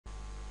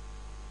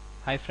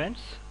Hi friends,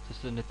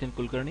 this is Nitin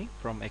Kulkarni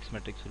from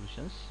Xmetric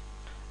Solutions.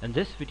 In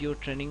this video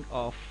training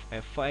of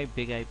F5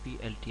 Big IP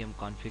LTM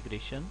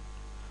configuration,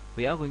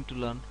 we are going to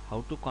learn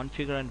how to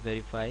configure and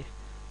verify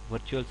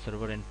virtual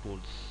server and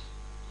pools.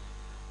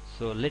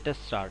 So let us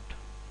start.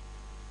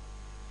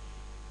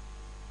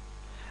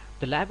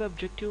 The lab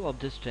objective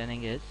of this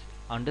training is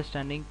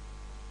understanding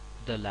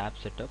the lab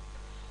setup,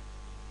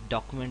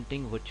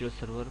 documenting virtual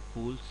server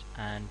pools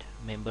and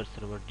member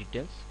server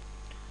details,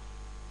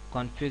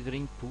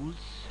 configuring pools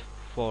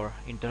for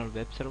internal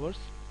web servers,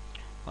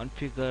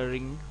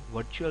 configuring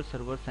virtual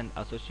servers and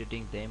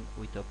associating them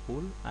with a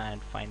pool,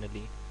 and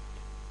finally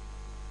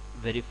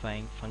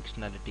verifying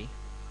functionality,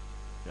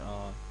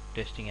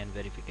 testing and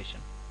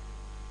verification.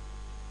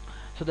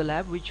 So the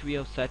lab which we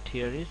have set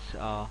here is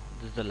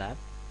this is the lab.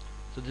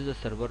 So this is a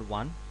server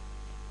 1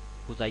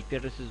 whose IP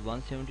address is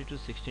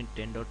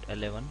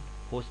 172.16.10.11,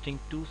 hosting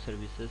two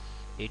services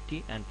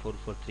 80 and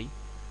 443.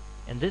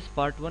 In this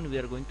part 1 we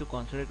are going to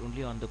concentrate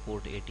only on the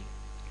port 80.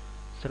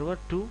 Server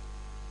 2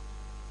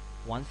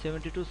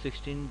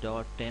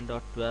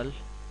 172.16.10.12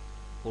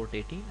 port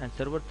 80, and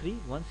server 3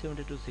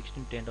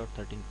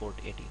 172.16.10.13 port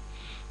 80.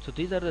 So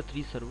these are the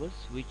three servers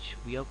which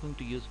we are going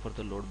to use for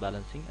the load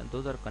balancing, and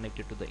those are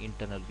connected to the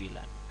internal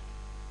VLAN.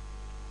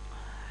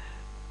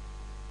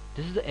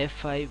 This is the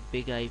F5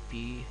 Big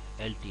IP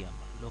LTM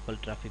local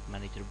traffic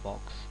manager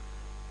box,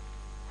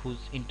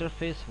 whose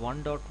interface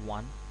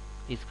 1.1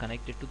 is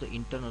connected to the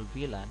internal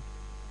VLAN,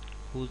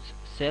 whose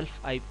self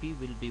IP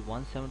will be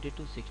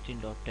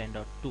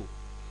 172.16.10.2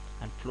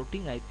 and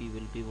floating IP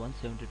will be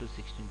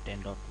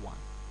 172.16.10.1.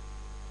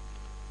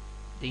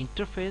 The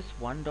interface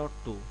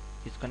 1.2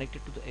 is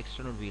connected to the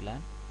external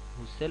VLAN,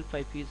 whose self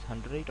IP is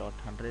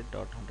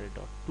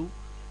 100.100.100.2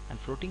 and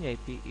floating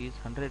IP is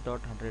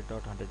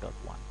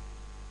 100.100.100.1.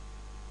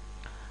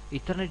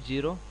 Ethernet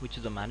 0, which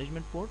is the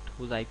management port,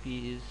 whose IP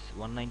is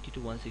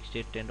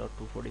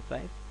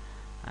 192.168.10.245,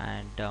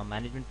 and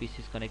management PC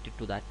is connected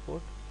to that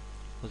port,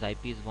 whose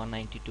IP is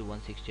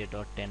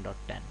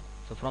 192.168.10.10.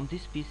 So from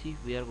this PC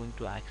we are going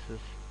to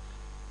access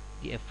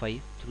the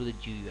F5 through the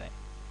GUI.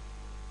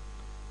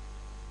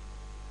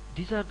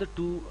 These are the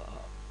two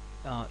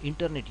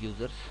internet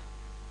users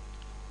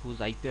whose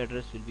IP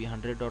address will be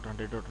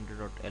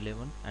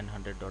 100.100.100.11 and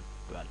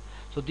 100.12.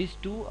 So these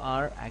two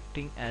are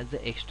acting as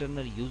the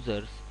external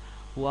users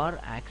who are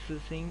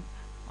accessing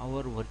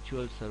our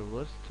virtual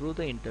servers through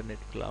the internet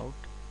cloud.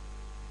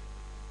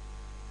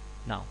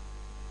 Now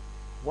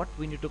what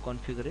we need to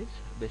configure is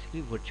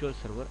basically virtual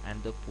server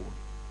and the pool.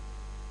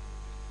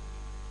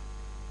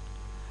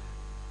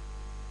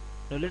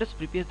 Now let us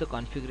prepare the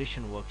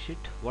configuration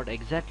worksheet, what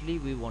exactly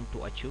we want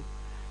to achieve.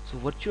 So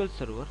virtual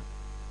server,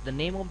 the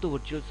name of the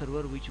virtual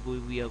server which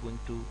we are going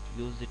to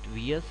use it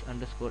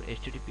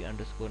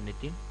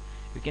vs_http_Nitin.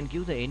 You can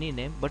give the any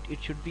name, but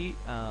it should be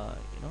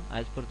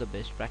as per the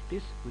best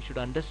practice. We should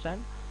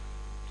understand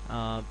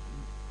the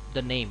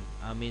name.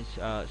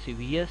 See,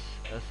 vs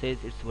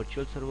says it's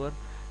virtual server,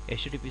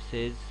 HTTP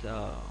says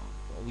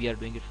we are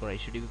doing it for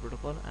HTTP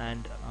protocol,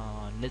 and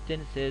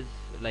Nitin says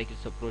like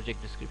it's a project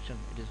description,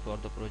 it is for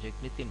the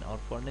project Nitin or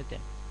for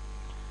Nitin.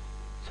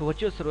 So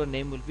virtual server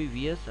name will be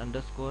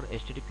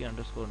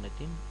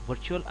vs_http_Nitin,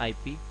 virtual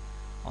IP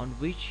on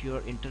which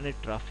your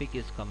internet traffic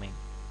is coming.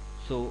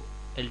 So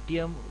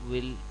LTM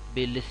will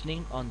be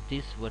listening on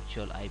this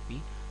virtual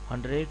IP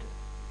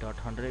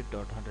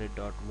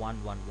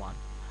 100.100.100.111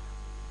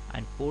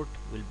 and port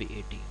will be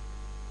 80.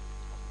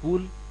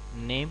 Pool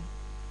name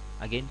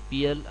again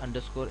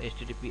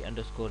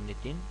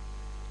pl_http_Nitin.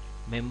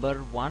 Member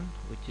 1,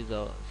 which is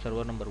a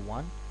server number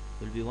 1,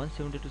 will be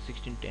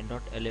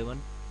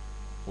 172.16.10.11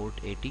 port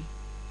 80,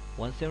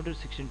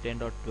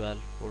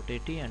 172.16.10.12 port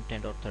 80 and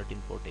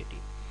 10.13 port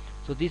 80.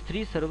 So these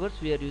three servers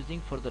we are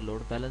using for the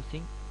load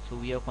balancing. So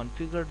we have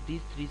configured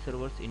these three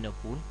servers in a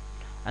pool,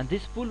 and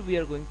this pool we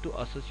are going to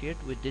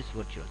associate with this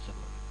virtual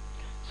server.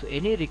 So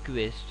any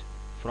request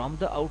from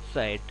the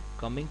outside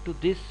coming to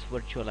this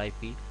virtual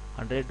IP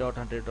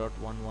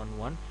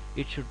 100.100.111,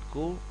 it should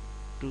go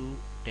to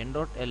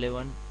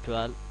 10.11,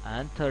 12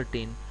 and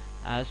 13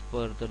 as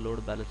per the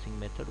load balancing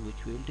method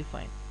which we will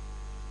define.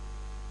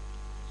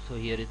 So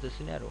here is the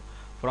scenario.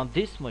 From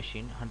this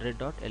machine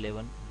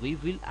 100.11 we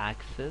will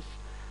access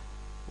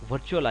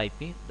virtual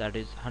IP, that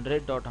is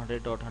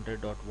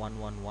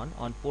 100.100.100.111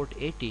 on port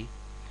 80,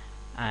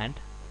 and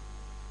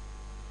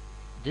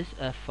this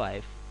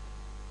F5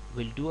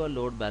 will do a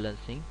load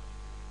balancing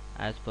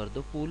as per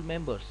the pool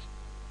members.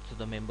 So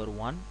the member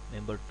 1,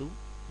 member 2,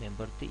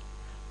 member 3.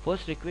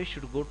 First request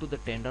should go to the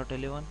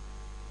 10.11,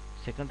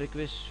 second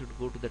request should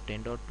go to the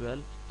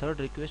 10.12, third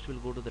request will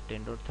go to the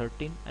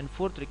 10.13 and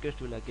fourth request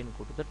will again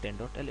go to the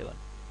 10.11.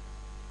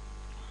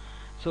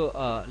 So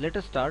let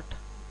us start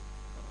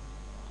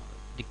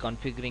the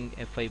configuring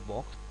F5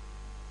 box.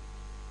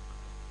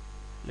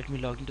 Let me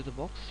log into the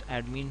box.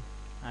 Admin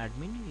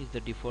is the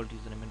default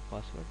username and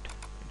password.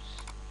 It's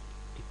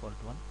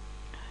default one.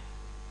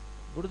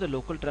 Go to the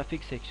local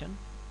traffic section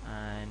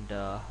and there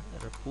are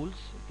pools.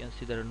 You can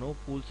see there are no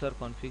pools are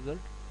configured,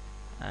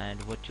 and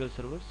virtual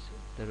servers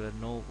there were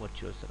no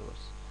virtual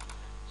servers.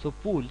 So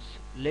pools,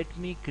 let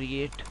me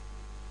create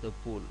the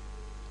pool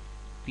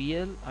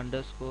pl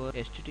underscore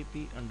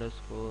http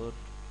underscore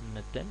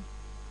Nathan.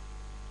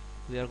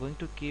 We are going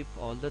to keep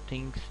all the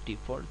things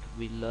default.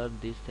 We'll learn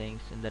these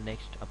things in the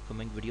next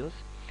upcoming videos.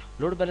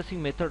 Load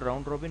balancing method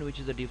round robin, which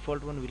is the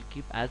default one, we'll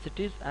keep as it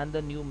is, and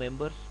the new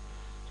members,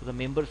 so the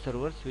member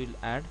servers will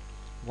add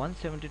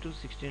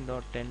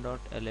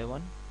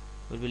 172.16.10.11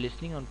 will be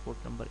listening on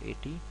port number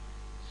 80.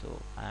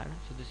 So add,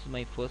 so this is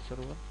my first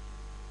server,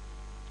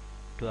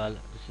 12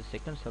 this is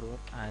second server,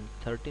 and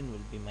 13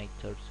 will be my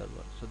third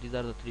server. So these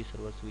are the three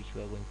servers which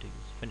we are going to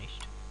use.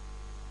 Finished.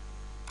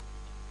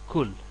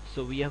 Cool.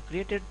 So we have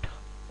created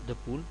the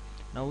pool.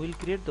 Now we'll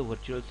create the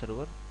virtual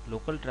server,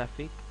 local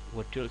traffic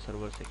virtual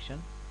server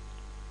section.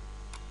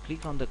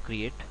 Click on the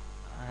create,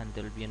 and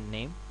there will be a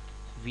name,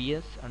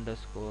 vs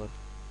underscore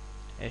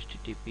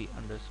http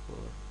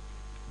underscore.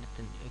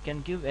 You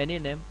can give any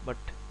name, but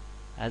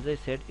as I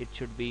said, it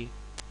should be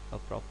a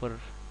proper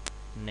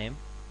name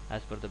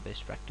as per the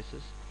best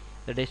practices.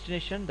 The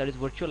destination, that is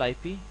virtual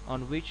IP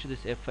on which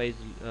this FI is,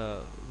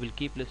 will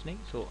keep listening.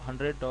 So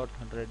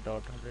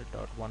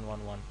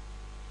 100.100.100.111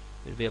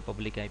 will be a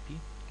public IP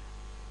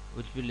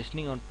which will be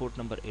listening on port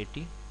number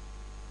 80.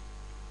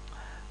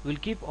 We'll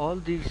keep all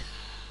these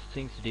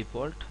things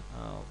default.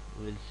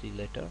 We'll see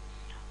later.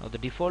 Now the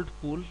default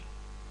pool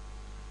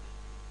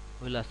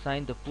will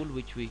assign the pool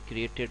which we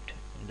created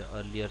in the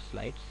earlier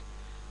slides.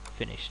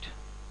 Finished.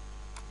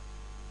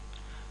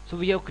 So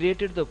we have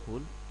created the pool.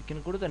 You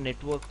can go to the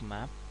network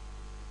map,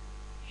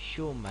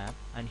 show map,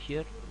 and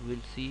here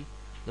we'll see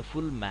the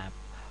full map.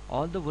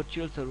 All the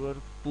virtual server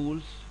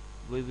pools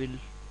we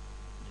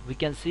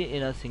can see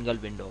in a single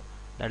window,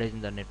 that is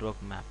in the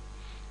network map.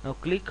 Now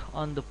click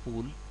on the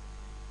pool.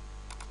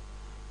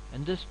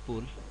 In this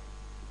pool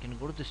you can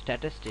go to the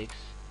statistics,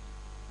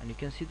 and you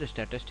can see the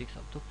statistics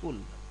of the pool.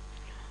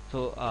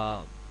 So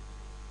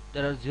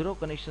there are 0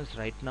 connections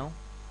right now.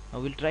 Now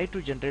we'll try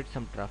to generate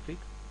some traffic.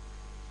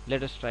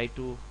 Let us try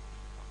to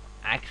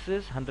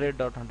access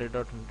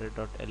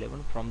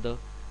 100.100.100.11 from the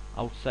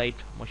outside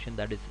machine,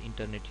 that is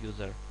internet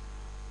user.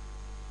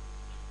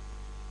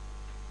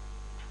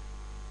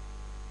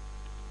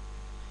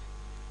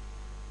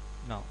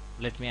 Now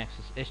let me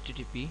access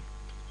HTTP.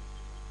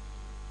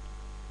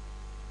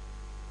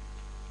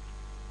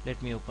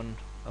 Let me open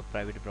a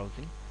private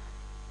browsing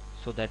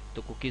so that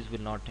the cookies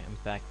will not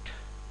impact.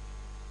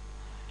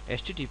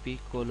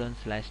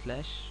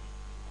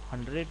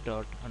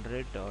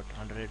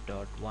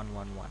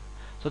 http://100.100.100.111.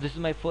 So this is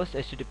my first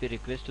HTTP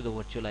request to the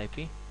virtual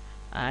IP,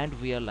 and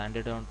we are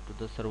landed on to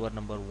the server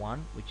number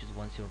 1, which is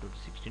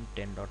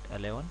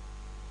 172.16.10.11.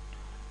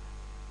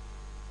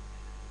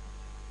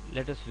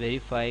 Let us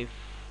verify,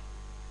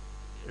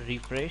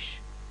 refresh,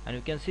 and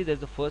you can see that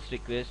the first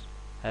request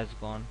has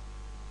gone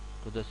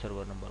to the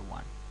server number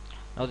 1.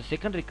 Now the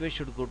second request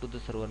should go to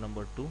the server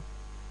number 2.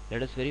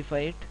 Let us verify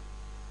it.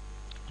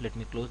 Let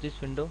me close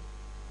this window.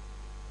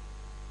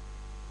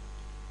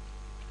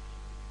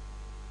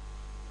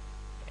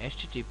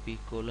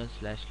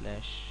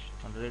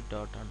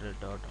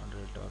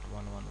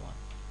 http://100.100.100.111.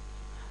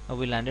 Now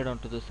we landed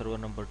onto the server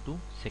number 2.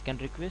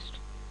 Second request.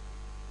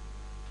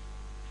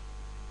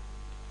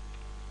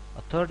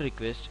 A third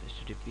request,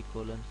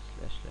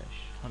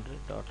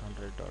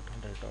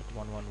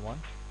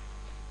 http://100.100.100.111.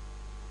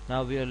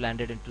 Now we are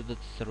landed into the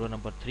server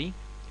number 3.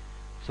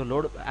 So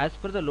load, as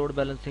per the load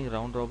balancing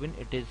round robin,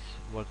 it is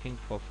working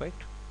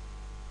perfect.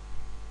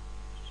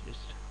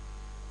 Just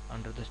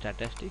under the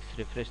statistics,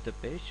 refresh the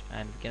page,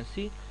 and we can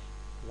see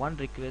one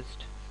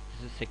request,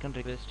 this is second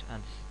request,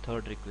 and this is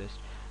third request.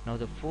 Now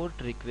the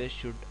fourth request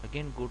should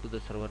again go to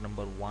the server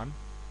number 1.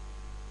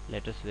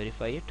 Let us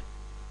verify it.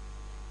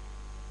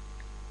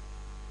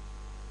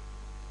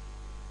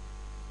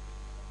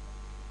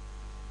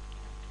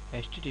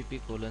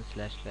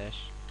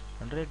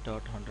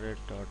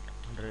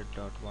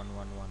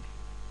 http://100.100.100.111.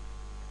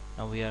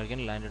 Now we are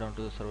again landed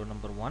onto the server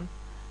number 1.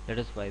 Let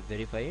us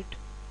verify it,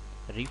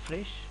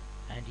 refresh,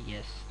 and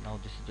yes, now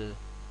this is the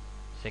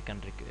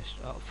second request,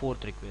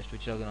 fourth request,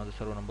 which is again on the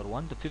server number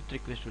 1. The fifth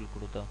request will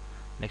go to the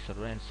next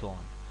server, and so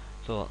on.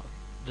 So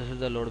this is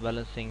the load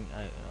balancing,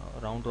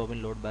 round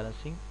robin load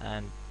balancing,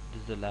 and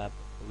this is the lab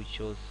which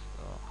shows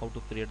how to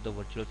create the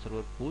virtual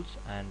server pools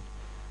and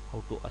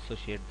how to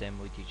associate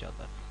them with each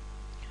other.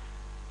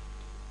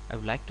 I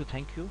would like to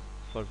thank you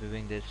for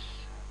viewing this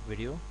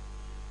video.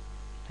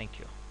 Thank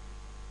you.